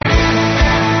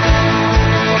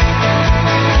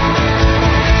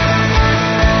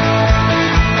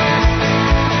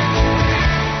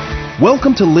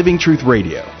Welcome to Living Truth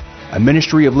Radio, a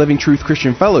ministry of Living Truth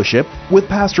Christian Fellowship with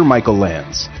Pastor Michael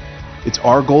Lands. It's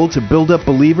our goal to build up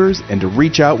believers and to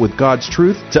reach out with God's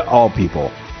truth to all people.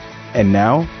 And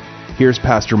now, here's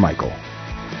Pastor Michael.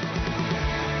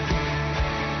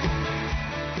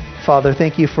 Father,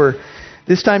 thank you for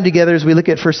this time together as we look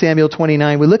at 1 Samuel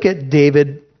 29. We look at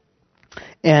David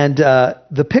and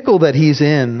the pickle that he's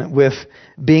in with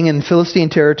being in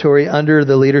Philistine territory under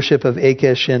the leadership of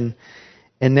Achish,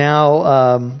 and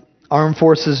now armed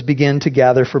forces begin to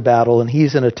gather for battle, and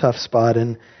he's in a tough spot.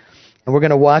 And we're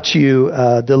going to watch you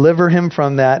deliver him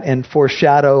from that and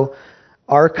foreshadow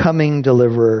our coming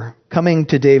deliverer, coming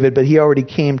to David, but he already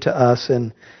came to us,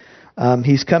 and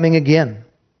he's coming again.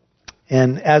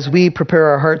 And as we prepare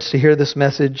our hearts to hear this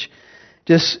message,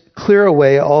 just clear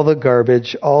away all the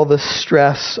garbage, all the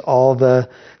stress, all the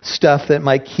stuff that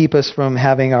might keep us from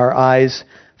having our eyes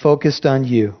focused on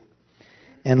you.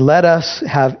 And let us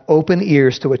have open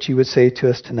ears to what you would say to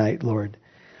us tonight, Lord.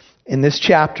 In this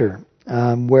chapter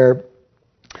where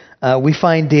we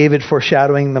find David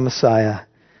foreshadowing the Messiah,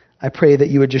 I pray that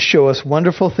you would just show us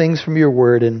wonderful things from your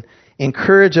word and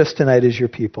encourage us tonight as your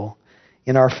people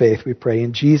in our faith, we pray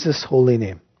in Jesus' holy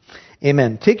name.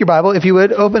 Amen. Take your Bible, if you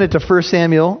would, open it to 1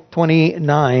 Samuel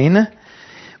 29.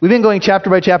 We've been going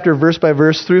chapter by chapter, verse by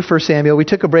verse through 1 Samuel. We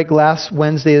took a break last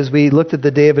Wednesday as we looked at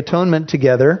the Day of Atonement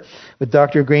together with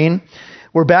Dr. Green.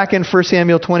 We're back in 1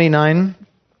 Samuel 29,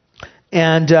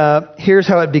 and here's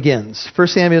how it begins. 1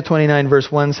 Samuel 29,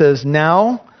 verse 1 says,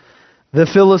 "Now the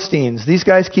Philistines," these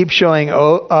guys keep showing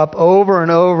up over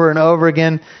and over and over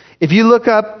again. If you look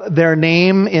up their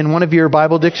name in one of your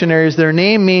Bible dictionaries, their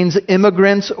name means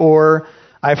immigrants, or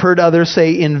I've heard others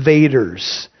say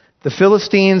invaders. The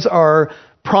Philistines are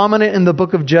prominent in the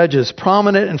book of Judges,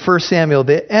 prominent in 1 Samuel,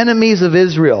 the enemies of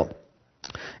Israel.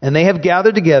 And they have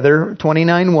gathered together,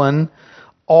 29:1,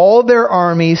 all their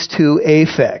armies to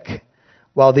Aphek,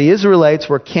 while the Israelites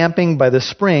were camping by the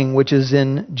spring, which is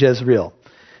in Jezreel.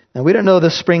 Now, we don't know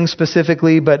the spring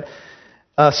specifically, but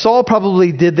Saul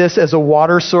probably did this as a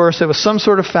water source. It was some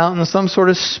sort of fountain, some sort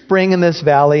of spring in this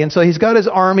valley. And so he's got his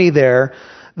army there.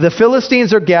 The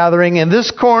Philistines are gathering. In this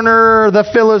corner, the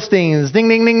Philistines. Ding,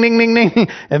 ding, ding, ding, ding, ding.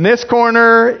 In this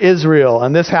corner, Israel.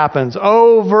 And this happens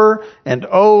over and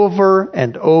over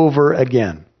and over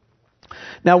again.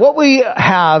 Now, what we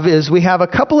have is we have a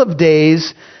couple of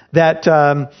days that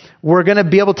we're going to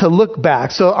be able to look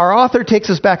back. So our author takes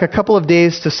us back a couple of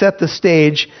days to set the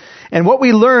stage. And what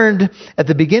we learned at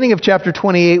the beginning of chapter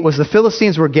 28 was the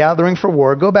Philistines were gathering for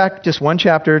war. Go back just one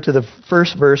chapter to the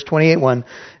first verse, 28:1.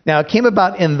 Now, it came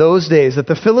about in those days that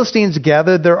the Philistines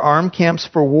gathered their armed camps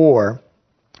for war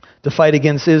to fight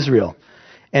against Israel.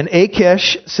 And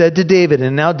Achish said to David,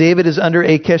 and now David is under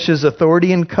Achish's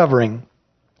authority and covering,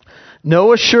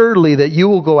 "Know assuredly that you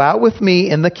will go out with me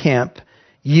in the camp,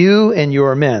 you and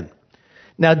your men."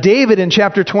 Now, David in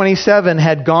chapter 27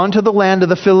 had gone to the land of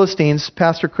the Philistines.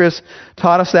 Pastor Chris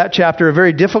taught us that chapter, a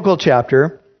very difficult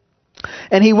chapter.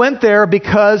 And he went there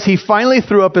because he finally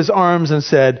threw up his arms and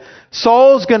said,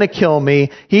 "Saul's going to kill me.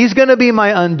 He's going to be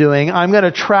my undoing. I'm going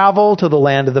to travel to the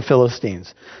land of the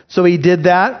Philistines." So he did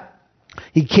that.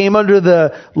 He came under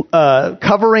the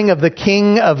covering of the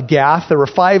king of Gath. There were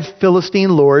 5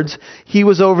 Philistine lords. He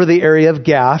was over the area of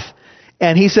Gath.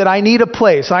 And he said, "I need a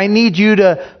place. I need you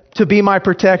to be my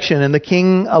protection." And the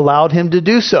king allowed him to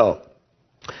do so.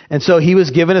 And so he was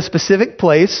given a specific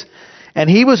place, and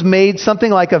he was made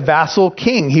something like a vassal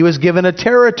king. He was given a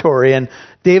territory, and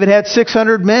David had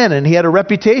 600 men, and he had a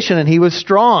reputation, and he was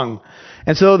strong.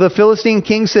 And so the Philistine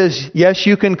king says, "Yes,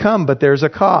 you can come, but there's a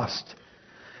cost."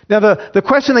 Now, the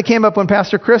question that came up when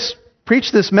Pastor Chris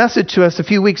preached this message to us a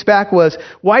few weeks back was,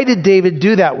 why did David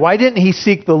do that? Why didn't he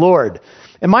seek the Lord?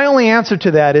 And my only answer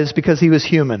to that is because he was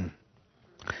human.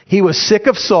 He was sick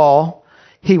of Saul,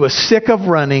 he was sick of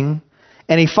running,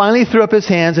 and he finally threw up his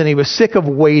hands and he was sick of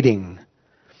waiting.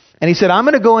 And he said, "I'm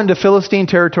going to go into Philistine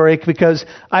territory because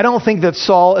I don't think that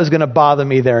Saul is going to bother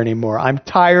me there anymore. I'm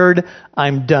tired,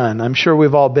 I'm done." I'm sure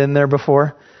we've all been there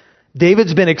before.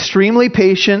 David's been extremely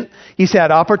patient. He's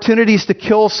had opportunities to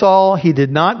kill Saul. He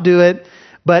did not do it.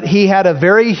 But he had a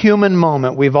very human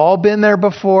moment. We've all been there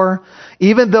before.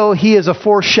 Even though he is a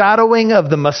foreshadowing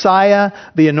of the Messiah,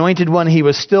 the Anointed One, he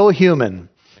was still human.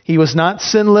 He was not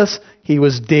sinless. He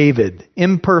was David,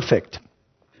 imperfect.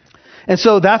 And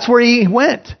so that's where he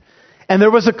went. And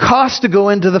there was a cost to go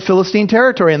into the Philistine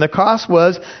territory. And the cost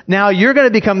was, now you're going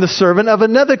to become the servant of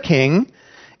another king.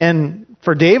 And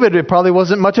for David, it probably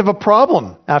wasn't much of a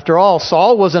problem. After all,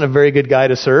 Saul wasn't a very good guy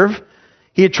to serve.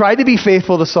 He had tried to be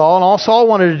faithful to Saul, and all Saul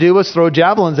wanted to do was throw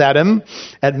javelins at him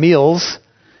at meals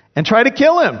and try to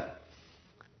kill him.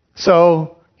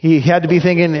 So he had to be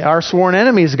thinking, our sworn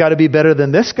enemy has got to be better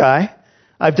than this guy.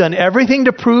 I've done everything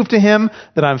to prove to him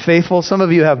that I'm faithful. Some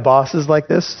of you have bosses like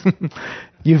this.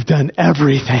 You've done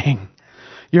everything.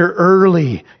 You're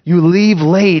early. You leave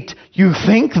late. You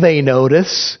think they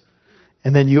notice.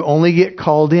 And then you only get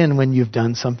called in when you've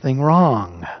done something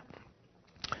wrong.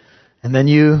 And then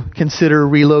you consider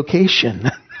relocation.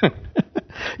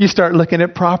 You start looking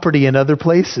at property in other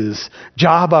places,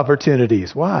 job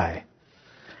opportunities. Why?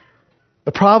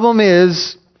 The problem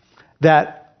is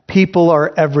that people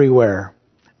are everywhere.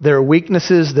 Their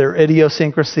weaknesses, their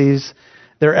idiosyncrasies,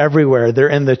 they're everywhere. They're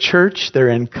in the church. They're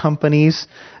in companies.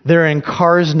 They're in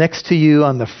cars next to you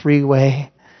on the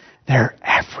freeway. They're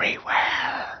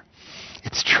everywhere.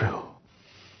 It's true.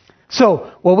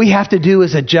 So what we have to do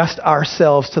is adjust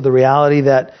ourselves to the reality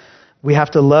that we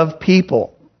have to love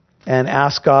people and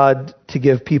ask God to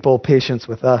give people patience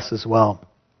with us as well.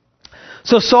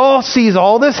 So Saul sees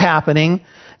all this happening.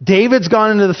 David's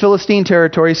gone into the Philistine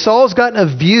territory. Saul's gotten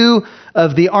a view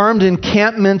of the armed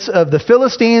encampments of the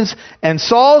Philistines, and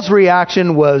Saul's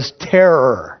reaction was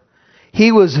terror.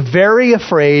 He was very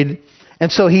afraid,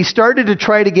 and so he started to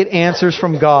try to get answers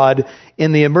from God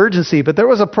in the emergency. But there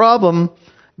was a problem.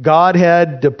 God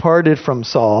had departed from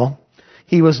Saul.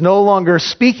 He was no longer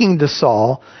speaking to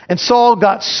Saul, and Saul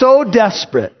got so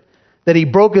desperate that he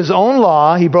broke his own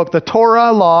law. He broke the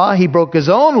Torah law. He broke his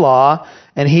own law,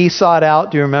 and he sought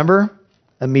out, do you remember?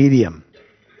 A medium.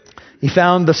 He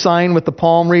found the sign with the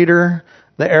palm reader,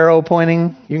 the arrow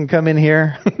pointing. You can come in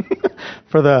here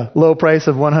for the low price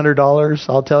of $100,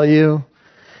 I'll tell you.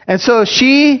 And so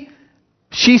she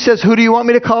says, who do you want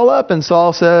me to call up? And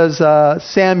Saul says,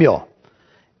 Samuel.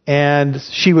 And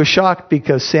she was shocked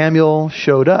because Samuel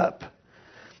showed up.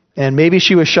 And maybe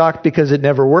she was shocked because it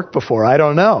never worked before. I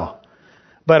don't know.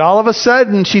 But all of a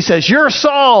sudden she says, you're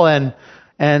Saul.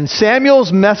 And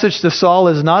Samuel's message to Saul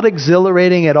is not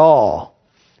exhilarating at all.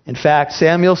 In fact,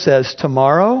 Samuel says,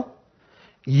 tomorrow,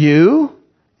 you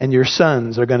and your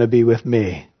sons are going to be with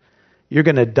me. You're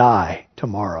going to die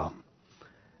tomorrow.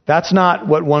 That's not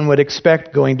what one would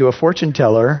expect going to a fortune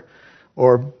teller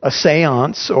or a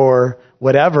seance or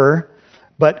whatever.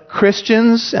 But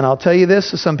Christians, and I'll tell you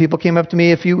this, some people came up to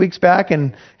me a few weeks back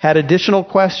and had additional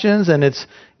questions, and it's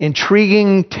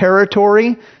intriguing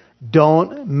territory.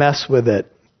 Don't mess with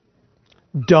it.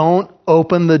 Don't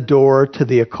open the door to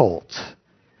the occult.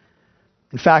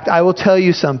 In fact, I will tell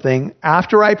you something.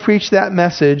 After I preached that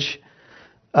message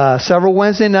several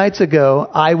Wednesday nights ago,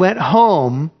 I went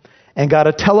home and got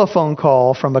a telephone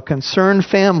call from a concerned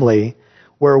family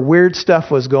where weird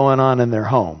stuff was going on in their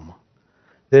home.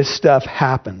 This stuff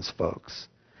happens, folks.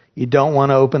 You don't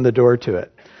want to open the door to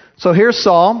it. So here's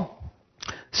Saul.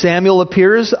 Samuel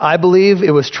appears. I believe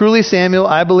it was truly Samuel.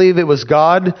 I believe it was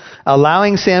God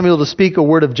allowing Samuel to speak a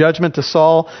word of judgment to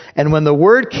Saul. And when the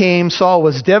word came, Saul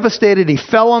was devastated. He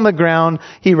fell on the ground.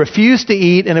 He refused to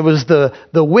eat. And it was the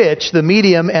witch, the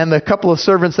medium, and the couple of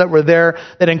servants that were there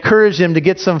that encouraged him to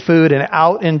get some food. And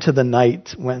out into the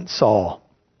night went Saul.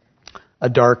 A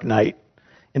dark night.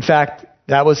 In fact,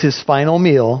 that was his final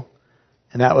meal.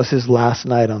 And that was his last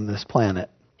night on this planet.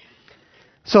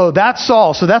 So that's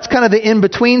Saul. So that's kind of the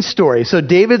in-between story. So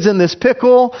David's in this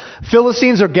pickle.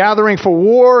 Philistines are gathering for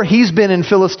war. He's been in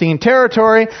Philistine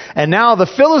territory. And now the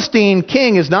Philistine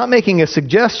king is not making a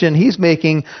suggestion. He's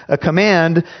making a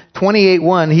command.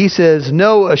 28:1, he says,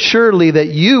 know assuredly that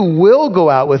you will go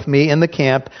out with me in the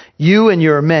camp, you and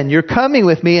your men. You're coming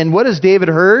with me. And what has David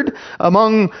heard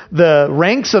among the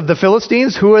ranks of the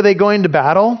Philistines? Who are they going to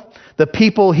battle? The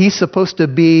people he's supposed to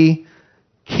be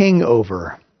king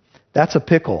over. That's a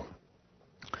pickle.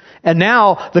 And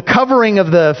now the covering of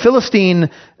the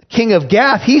Philistine king of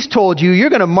Gath, he's told you, you're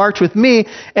going to march with me.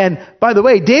 And by the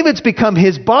way, David's become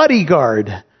his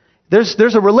bodyguard.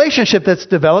 There's a relationship that's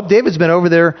developed. David's been over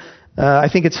there, I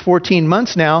think it's 14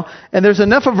 months now. And there's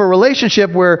enough of a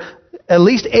relationship where at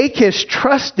least Achish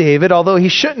trusts David, although he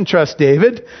shouldn't trust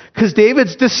David, because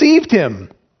David's deceived him.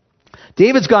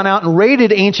 David's gone out and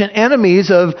raided ancient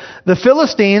enemies of the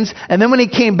Philistines, and then when he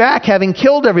came back, having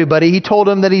killed everybody, he told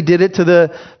them that he did it to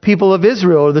the people of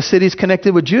Israel, or the cities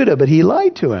connected with Judah, but he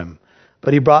lied to him.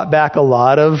 But he brought back a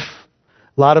lot of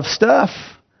stuff,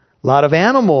 a lot of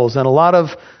animals, and a lot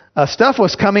of stuff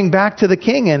was coming back to the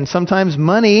king, and sometimes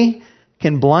money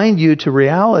can blind you to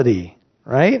reality,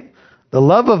 right? The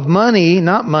love of money,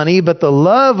 not money, but the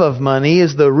love of money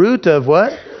is the root of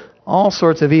what? All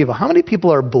sorts of evil. How many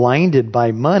people are blinded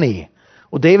by money?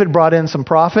 Well, David brought in some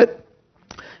profit,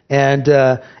 and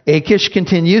Achish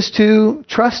continues to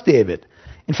trust David.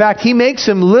 In fact, he makes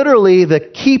him literally the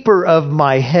keeper of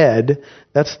my head.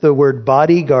 That's the word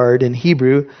bodyguard in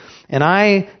Hebrew. And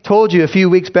I told you a few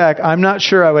weeks back, I'm not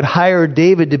sure I would hire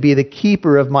David to be the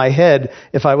keeper of my head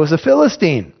if I was a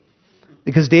Philistine.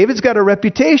 Because David's got a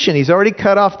reputation. He's already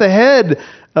cut off the head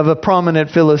of a prominent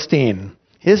Philistine.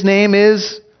 His name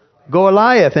is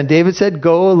Goliath. And David said,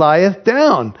 Goliath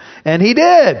down. And he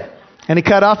did. And he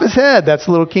cut off his head. That's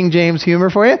a little King James humor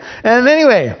for you. And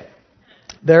anyway,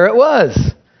 there it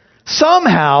was.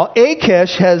 Somehow,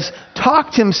 Achish has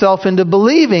talked himself into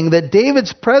believing that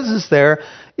David's presence there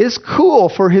is cool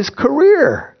for his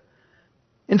career.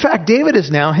 In fact, David is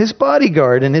now his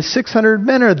bodyguard, and his 600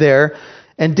 men are there.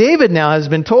 And David now has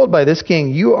been told by this king,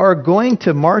 you are going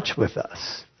to march with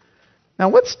us. Now,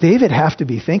 what's David have to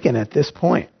be thinking at this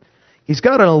point? He's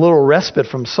gotten a little respite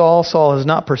from Saul. Saul has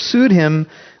not pursued him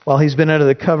while he's been under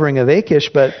the covering of Achish,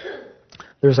 but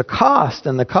there's a cost,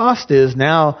 and the cost is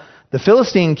now the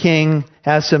Philistine king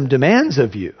has some demands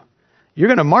of you. You're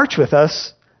going to march with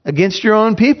us against your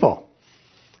own people.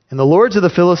 And the lords of the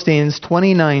Philistines,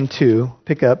 29:2,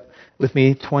 pick up with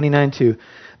me, 29:2.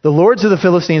 The lords of the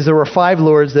Philistines, there were 5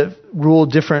 lords that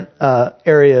ruled different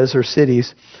areas or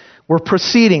cities, were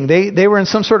proceeding. They were in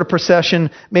some sort of procession,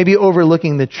 maybe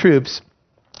overlooking the troops,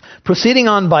 proceeding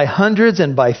on by hundreds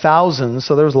and by thousands.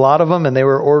 So there was a lot of them, and they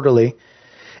were orderly.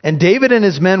 And David and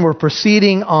his men were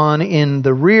proceeding on in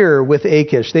the rear with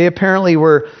Achish. They apparently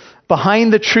were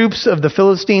behind the troops of the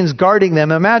Philistines, guarding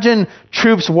them. Imagine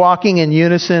troops walking in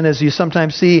unison, as you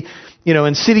sometimes see,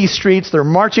 in city streets. They're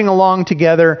marching along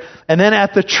together. And then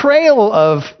at the trail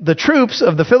of the troops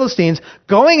of the Philistines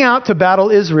going out to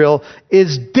battle Israel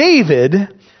is David,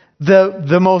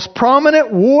 the most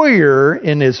prominent warrior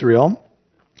in Israel,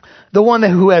 the one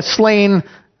who has slain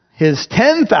his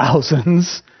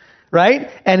 10,000s, right?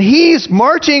 And he's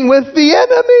marching with the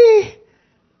enemy.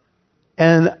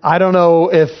 And I don't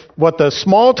know what the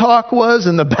small talk was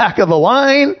in the back of the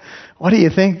line. What do you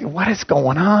think? What is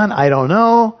going on? I don't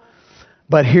know.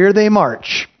 But here they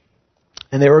march.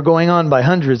 And they were going on by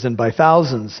hundreds and by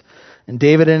thousands. And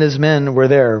David and his men were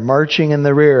there, marching in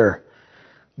the rear,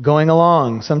 going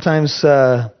along. Sometimes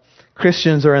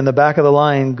Christians are in the back of the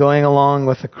line, going along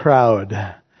with the crowd.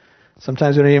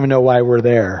 Sometimes we don't even know why we're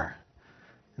there.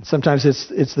 And sometimes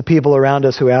it's the people around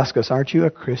us who ask us, aren't you a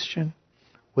Christian?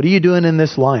 What are you doing in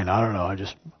this line? I don't know.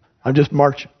 I'm just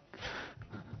marching.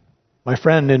 My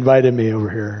friend invited me over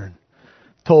here and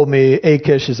told me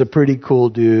Achish is a pretty cool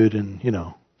dude, and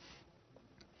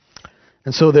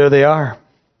And so there they are.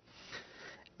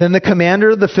 Then the commander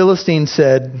of the Philistines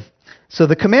said, so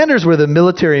the commanders were the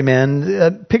military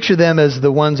men. Picture them as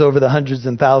the ones over the hundreds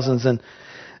and thousands. And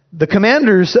the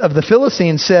commanders of the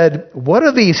Philistines said, what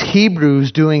are these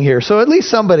Hebrews doing here? So at least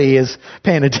somebody is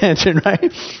paying attention,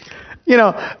 right?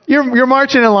 You're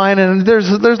marching in line, and there's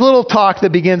little talk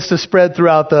that begins to spread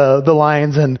throughout the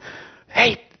lines. And,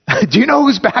 hey, do you know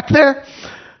who's back there?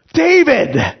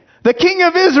 David, the king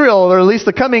of Israel, or at least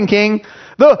the coming king,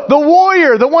 the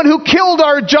warrior, the one who killed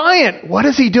our giant. What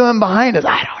is he doing behind us?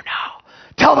 I don't know.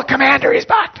 Tell the commander he's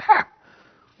back there.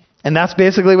 And that's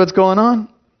basically what's going on.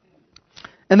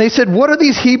 And they said, what are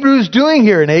these Hebrews doing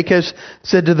here? And Achish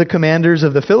said to the commanders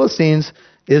of the Philistines,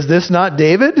 is this not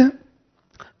David,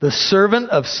 the servant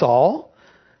of Saul?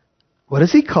 What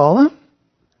does he call him?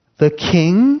 The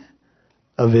king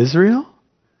of Israel?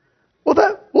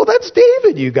 Well, that's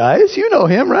David, you guys. You know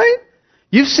him, right?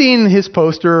 You've seen his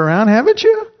poster around, haven't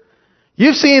you?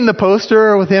 You've seen the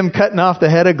poster with him cutting off the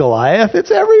head of Goliath.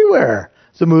 It's everywhere.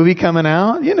 There's a movie coming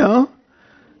out, You know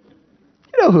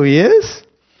who he is.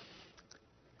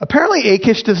 Apparently,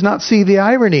 Achish does not see the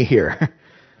irony here.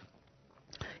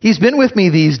 He's been with me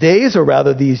these days, or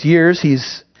rather these years.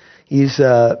 He's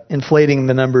inflating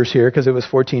the numbers here because it was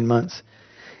 14 months.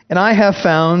 And I have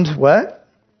found what?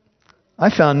 I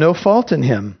found no fault in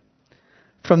him.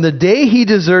 From the day he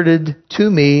deserted to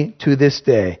me to this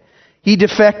day. He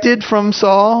defected from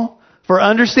Saul for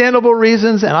understandable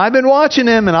reasons, and I've been watching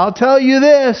him, and I'll tell you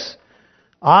this.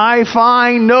 I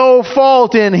find no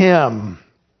fault in him.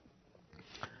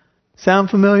 Sound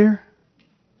familiar?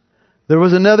 There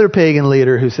was another pagan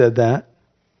leader who said that.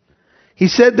 He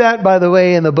said that, by the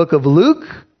way, in the book of Luke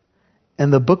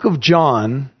and the book of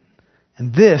John.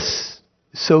 And this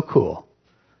is so cool.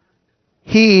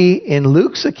 He, in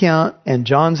Luke's account and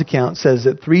John's account, says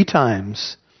it 3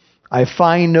 times. I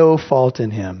find no fault in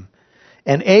him.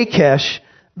 And Achish,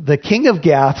 the king of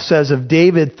Gath, says of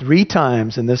David 3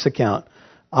 times in this account,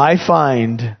 I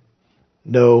find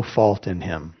no fault in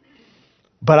him.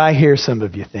 But I hear some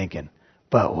of you thinking,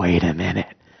 but wait a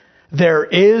minute. There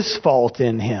is fault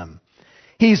in him.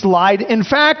 He's lied. In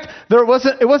fact, it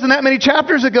wasn't that many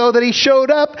chapters ago that he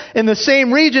showed up in the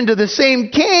same region to the same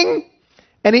king.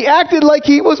 And he acted like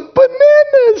he was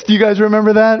bananas. Do you guys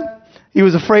remember that? He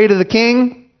was afraid of the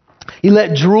king. He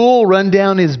let drool run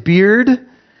down his beard.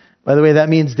 By the way, that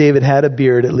means David had a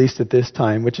beard, at least at this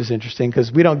time, which is interesting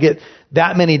because we don't get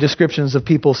that many descriptions of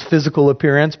people's physical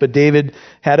appearance, but David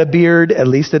had a beard, at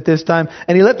least at this time.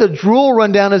 And he let the drool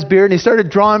run down his beard, and he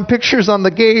started drawing pictures on the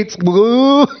gates.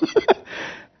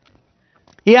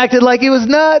 He acted like he was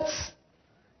nuts.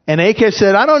 And Achish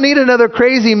said, I don't need another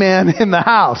crazy man in the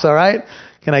house, all right?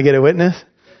 Can I get a witness?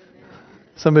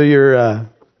 Some of your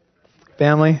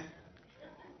family?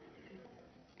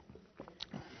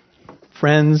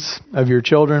 Friends of your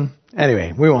children?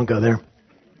 Anyway, we won't go there.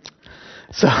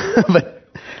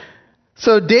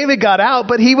 So David got out,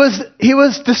 but he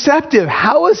was deceptive.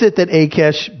 How is it that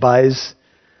Achish buys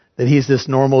that he's this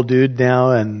normal dude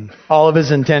now and all of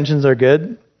his intentions are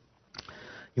good?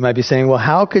 You might be saying, well,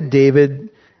 how could David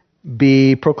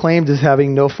be proclaimed as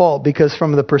having no fault? Because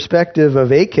from the perspective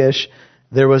of Achish,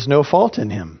 there was no fault in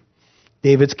him.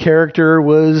 David's character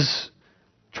was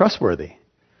trustworthy.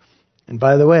 And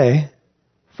by the way,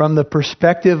 from the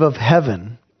perspective of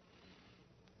heaven,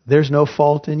 there's no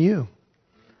fault in you.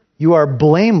 You are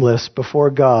blameless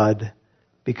before God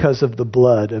because of the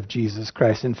blood of Jesus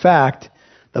Christ. In fact,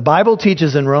 the Bible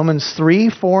teaches in Romans 3,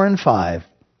 4, and 5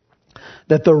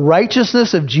 that the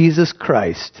righteousness of Jesus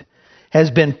Christ has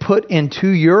been put into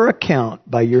your account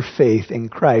by your faith in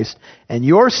Christ, and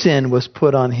your sin was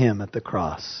put on him at the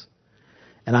cross.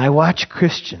 And I watch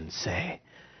Christians say,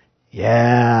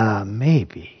 yeah,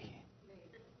 maybe.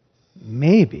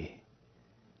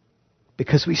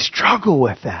 Because we struggle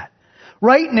with that.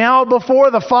 Right now,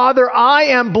 before the Father, I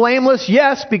am blameless,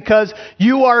 yes, because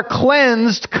you are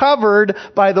cleansed, covered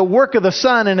by the work of the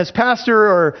Son. And as Pastor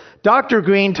or Dr.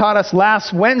 Green taught us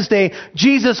last Wednesday,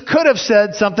 Jesus could have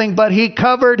said something, but he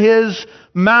covered his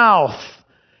mouth.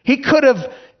 He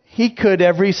could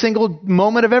every single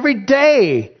moment of every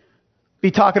day be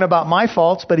talking about my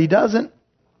faults, but he doesn't.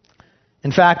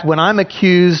 In fact, when I'm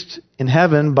accused in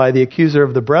heaven by the accuser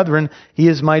of the brethren, he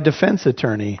is my defense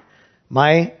attorney.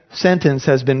 My sentence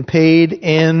has been paid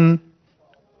in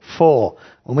full.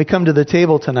 When we come to the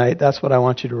table tonight, that's what I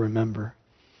want you to remember.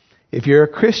 If you're a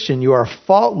Christian, you are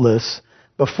faultless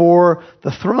before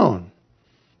the throne.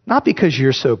 Not because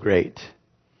you're so great,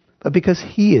 but because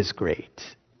he is great.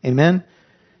 Amen?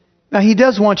 Now, he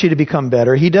does want you to become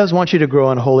better. He does want you to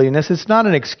grow in holiness. It's not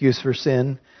an excuse for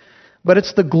sin, but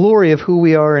it's the glory of who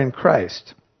we are in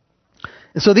Christ.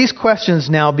 And so these questions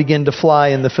now begin to fly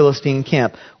in the Philistine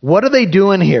camp. What are they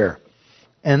doing here?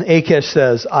 And Achish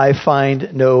says, I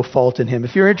find no fault in him.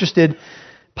 If you're interested,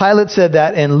 Pilate said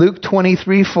that in Luke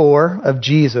 23:4 of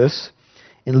Jesus,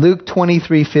 in Luke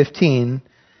 23:15,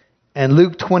 and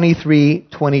Luke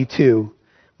 23:22.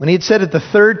 When he had said it the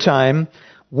third time,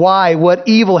 why, what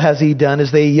evil has he done?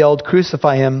 As they yelled,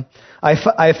 crucify him.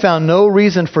 I found no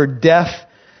reason for death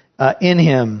in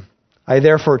him. I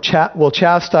therefore will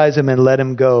chastise him and let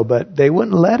him go. But they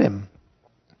wouldn't let him.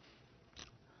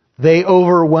 They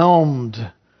overwhelmed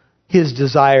his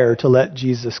desire to let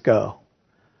Jesus go.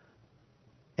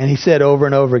 And he said over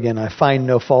and over again, I find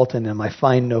no fault in him. I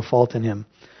find no fault in him.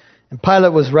 And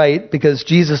Pilate was right because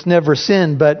Jesus never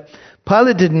sinned. But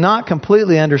Pilate did not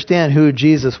completely understand who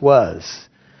Jesus was.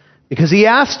 Because he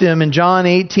asked him in John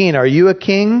 18, are you a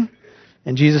king?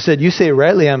 And Jesus said, you say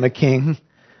rightly I'm a king.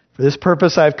 For this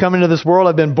purpose I've come into this world,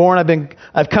 I've been born,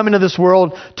 I've come into this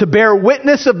world to bear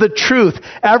witness of the truth.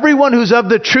 Everyone who's of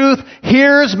the truth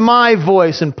hears my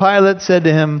voice. And Pilate said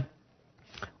to him,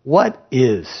 what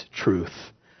is truth?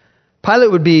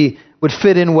 Pilate would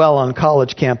fit in well on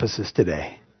college campuses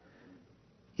today.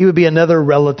 He would be another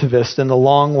relativist in the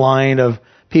long line of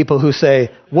people who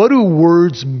say, what do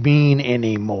words mean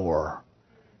anymore?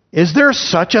 Is there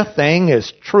such a thing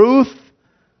as truth?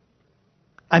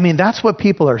 I mean, that's what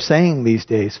people are saying these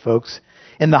days, folks.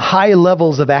 In the high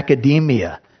levels of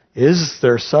academia, is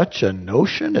there such a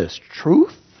notion as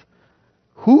truth?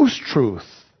 Whose truth?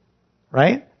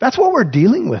 Right? That's what we're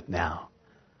dealing with now.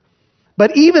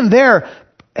 But even there,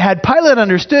 had Pilate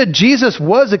understood Jesus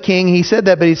was a king, he said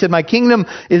that, but he said, my kingdom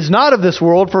is not of this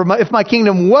world, for if my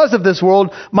kingdom was of this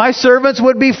world, my servants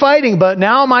would be fighting, but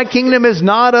now my kingdom is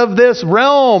not of this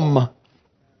realm.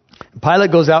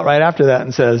 Pilate goes out right after that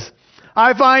and says,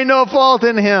 I find no fault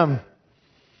in him.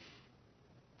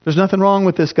 There's nothing wrong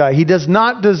with this guy. He does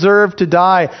not deserve to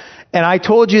die. And I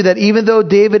told you that even though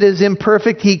David is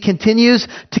imperfect, he continues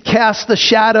to cast the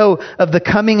shadow of the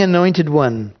coming anointed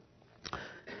one.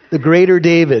 The greater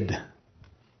David,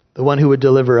 the one who would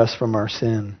deliver us from our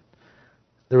sin.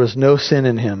 There was no sin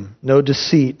in him. No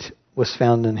deceit was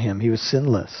found in him. He was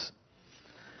sinless.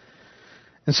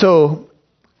 And so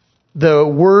the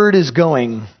word is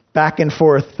going back and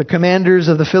forth. The commanders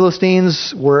of the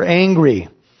Philistines were angry.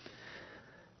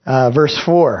 Verse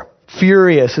 4,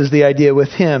 furious is the idea with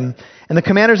him. And the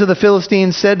commanders of the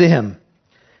Philistines said to him,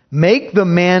 make the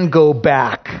man go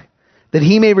back, that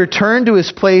he may return to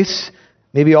his place.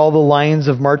 Maybe all the lines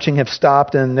of marching have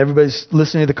stopped and everybody's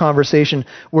listening to the conversation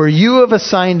where you have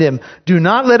assigned him. Do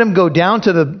not let him go down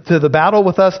to the battle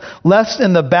with us, lest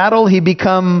in the battle he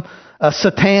become a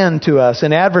Satan to us,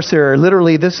 an adversary.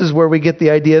 Literally, this is where we get the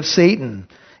idea of Satan,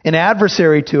 an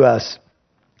adversary to us.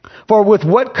 For with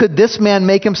what could this man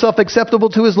make himself acceptable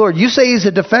to his Lord? You say he's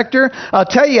a defector? I'll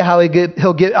tell you how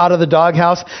he'll get out of the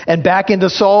doghouse and back into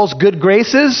Saul's good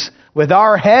graces with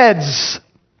our heads.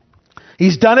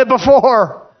 He's done it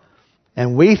before,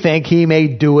 and we think he may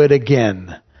do it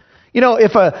again. You know,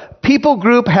 if a people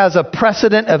group has a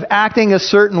precedent of acting a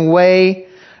certain way,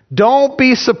 don't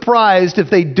be surprised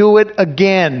if they do it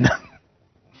again.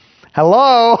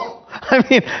 Hello? I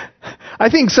mean, I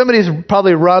think somebody's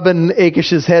probably rubbing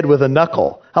Achish's head with a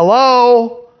knuckle.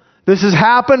 Hello? This has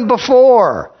happened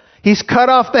before. He's cut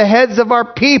off the heads of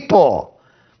our people.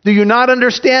 Do you not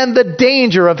understand the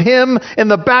danger of him in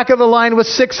the back of the line with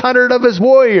 600 of his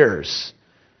warriors?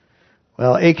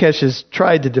 Well, Achish has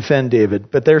tried to defend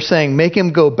David, but they're saying, make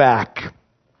him go back.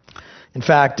 In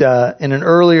fact, in an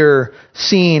earlier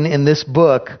scene in this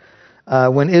book,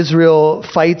 when Israel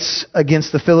fights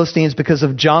against the Philistines because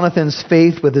of Jonathan's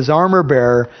faith with his armor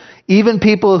bearer, even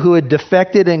people who had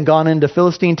defected and gone into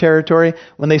Philistine territory,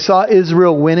 when they saw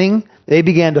Israel winning, they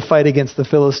began to fight against the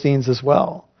Philistines as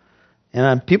well.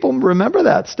 And people remember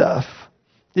that stuff.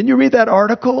 Didn't you read that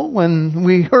article when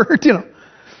we heard,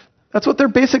 that's what they're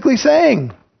basically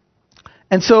saying.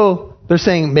 And so they're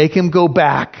saying, make him go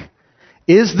back.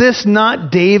 Is this not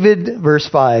David? Verse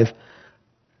 5.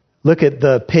 Look at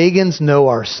the pagans know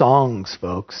our songs,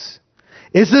 folks.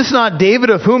 Is this not David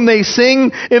of whom they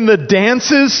sing in the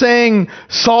dances saying,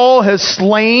 Saul has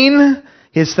slain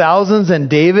his thousands and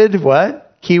David,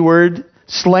 what? Keyword,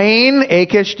 slain.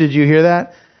 Achish, did you hear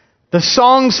that? The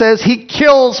song says he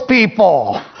kills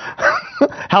people.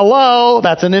 Hello,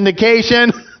 that's an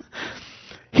indication.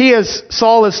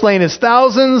 Saul has slain his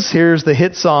thousands. Here's the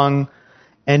hit song.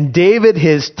 And David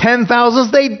his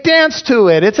 10,000s. They dance to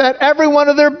it. It's at every one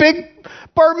of their big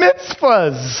bar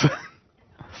mitzvahs.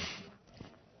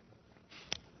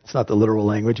 It's not the literal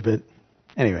language, but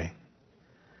anyway.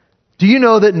 Do you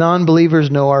know that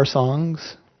non-believers know our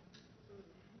songs?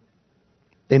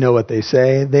 They know what they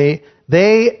say.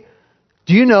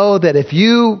 Do you know that if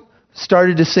you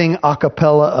started to sing a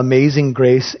cappella Amazing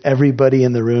Grace, everybody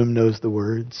in the room knows the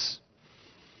words?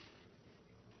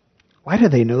 Why do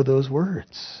they know those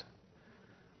words?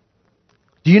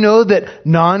 Do you know that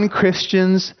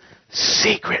non-Christians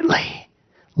secretly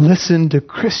listen to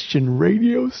Christian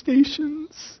radio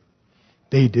stations?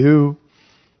 They do.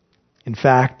 In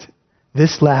fact,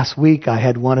 this last week I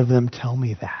had one of them tell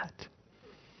me that.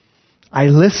 I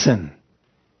listen.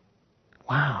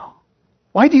 Wow.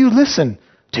 Why do you listen?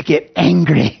 To get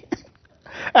angry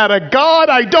at a God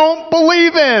I don't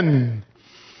believe in.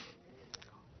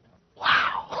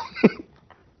 Wow.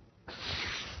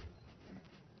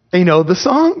 They know the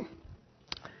song.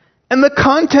 And the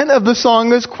content of the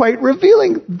song is quite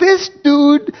revealing. This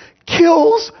dude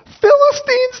kills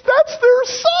Philistines. That's their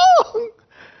song.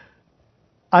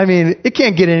 I mean, it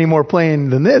can't get any more plain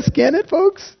than this, can it,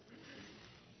 folks?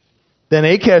 Then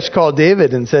Achish called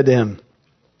David and said to him,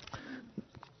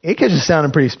 Achish is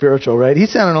sounding pretty spiritual, right?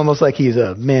 He's sounding almost like he's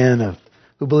a man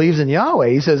who believes in Yahweh.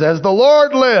 He says, as the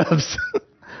Lord lives.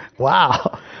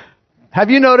 Wow. Have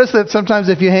you noticed that sometimes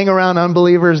if you hang around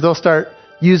unbelievers, they'll start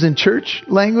using church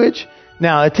language?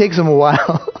 Now, it takes them a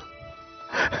while.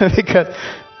 Because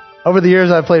over the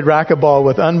years, I've played racquetball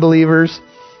with unbelievers,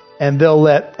 and they'll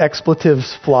let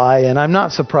expletives fly. And I'm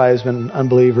not surprised when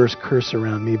unbelievers curse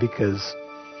around me because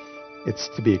it's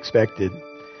to be expected.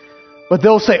 But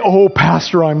they'll say, oh,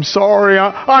 Pastor, I'm sorry.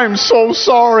 I'm so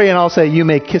sorry. And I'll say, you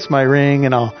may kiss my ring.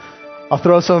 And I'll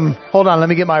throw some, hold on, let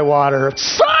me get my water.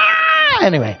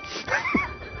 Anyway.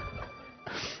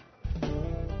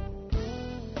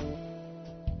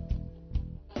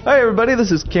 Hi, everybody.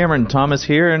 This is Cameron Thomas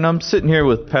here, and I'm sitting here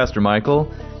with Pastor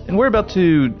Michael. And we're about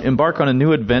to embark on a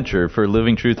new adventure for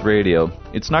Living Truth Radio.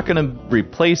 It's not going to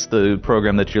replace the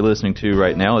program that you're listening to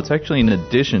right now. It's actually in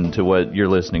addition to what you're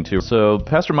listening to. So,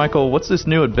 Pastor Michael, what's this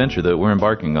new adventure that we're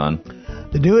embarking on?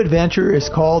 The new adventure is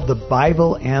called the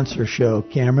Bible Answer Show,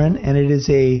 Cameron, and it is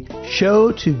a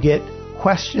show to get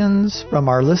questions from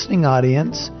our listening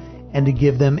audience and to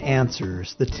give them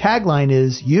answers. The tagline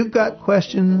is, you've got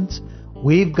questions,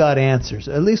 we've got answers.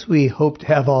 At least we hope to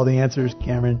have all the answers,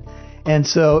 Cameron. And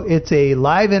so it's a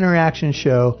live interaction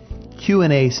show,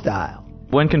 Q&A style.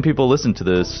 When can people listen to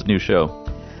this new show?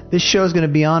 This show is going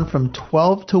to be on from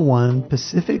 12 to 1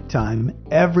 Pacific time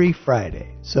every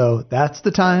Friday. So that's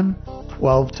the time,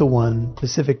 12 to 1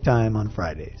 Pacific time on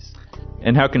Fridays.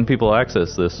 And how can people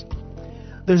access this?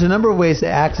 There's a number of ways to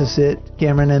access it,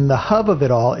 Cameron, and the hub of it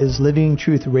all is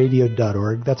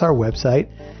livingtruthradio.org. That's our website.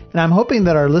 And I'm hoping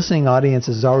that our listening audience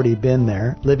has already been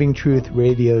there,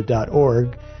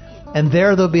 livingtruthradio.org. And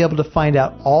there they'll be able to find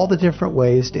out all the different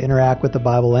ways to interact with the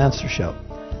Bible Answer Show.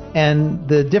 And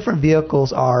the different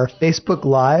vehicles are Facebook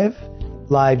live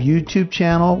YouTube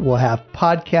channel. We'll have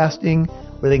podcasting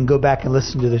where they can go back and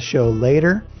listen to the show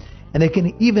later. And they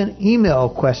can even email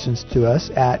questions to us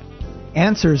at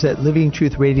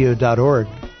answers@livingtruthradio.org.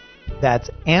 That's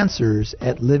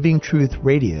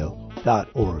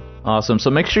answers@livingtruthradio.org. Awesome. So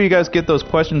make sure you guys get those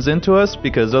questions into us,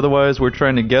 because otherwise we're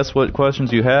trying to guess what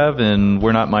questions you have, and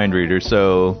we're not mind readers.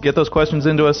 So get those questions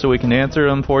into us so we can answer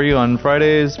them for you on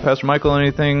Fridays. Pastor Michael,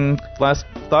 anything, last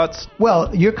thoughts? Well,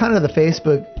 you're kind of the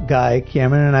Facebook guy,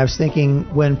 Cameron, and I was thinking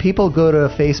when people go to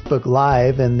Facebook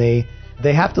Live and they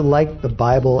have to like the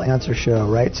Bible Answer Show,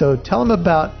 right? So tell them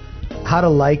about how to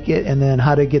like it and then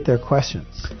how to get their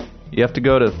questions. You have to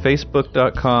go to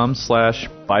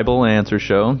facebook.com/Bible Answer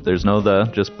Show. There's no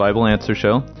just Bible Answer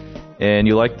Show. And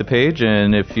you like the page,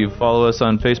 and if you follow us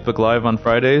on Facebook Live on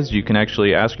Fridays, you can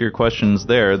actually ask your questions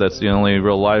there. That's the only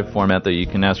real live format that you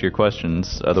can ask your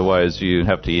questions. Otherwise, you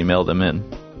have to email them in.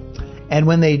 And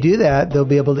when they do that, they'll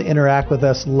be able to interact with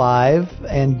us live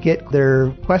and get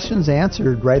their questions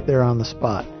answered right there on the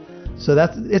spot. So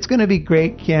it's going to be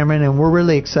great, Cameron, and we're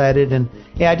really excited. And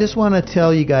hey, I just want to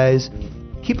tell you guys,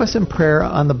 keep us in prayer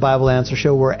on the Bible Answer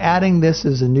Show. We're adding this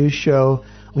as a new show.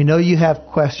 We know you have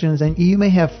questions, and you may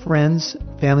have friends,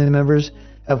 family members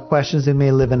have questions. They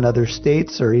may live in other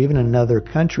states or even another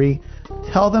country.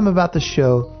 Tell them about the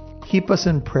show. Keep us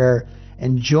in prayer,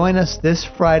 and join us this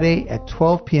Friday at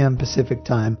 12 p.m. Pacific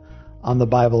time on the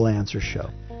Bible Answer Show.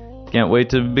 Can't wait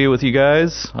to be with you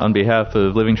guys. On behalf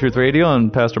of Living Truth Radio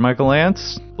and Pastor Michael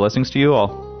Lance, blessings to you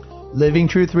all.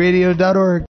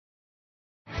 livingtruthradio.org.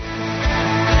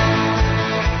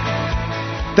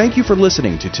 Thank you for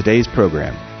listening to today's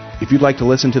program. If you'd like to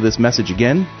listen to this message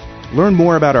again, learn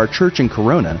more about our church in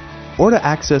Corona, or to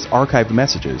access archived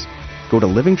messages, go to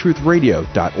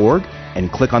livingtruthradio.org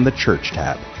and click on the Church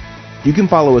tab. You can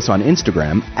follow us on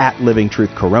Instagram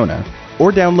 @LivingTruthCorona,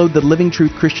 or download the Living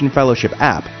Truth Christian Fellowship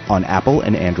app on Apple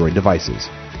and Android devices.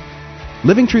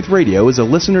 Living Truth Radio is a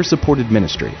listener-supported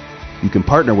ministry. You can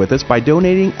partner with us by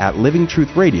donating at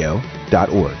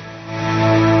livingtruthradio.org.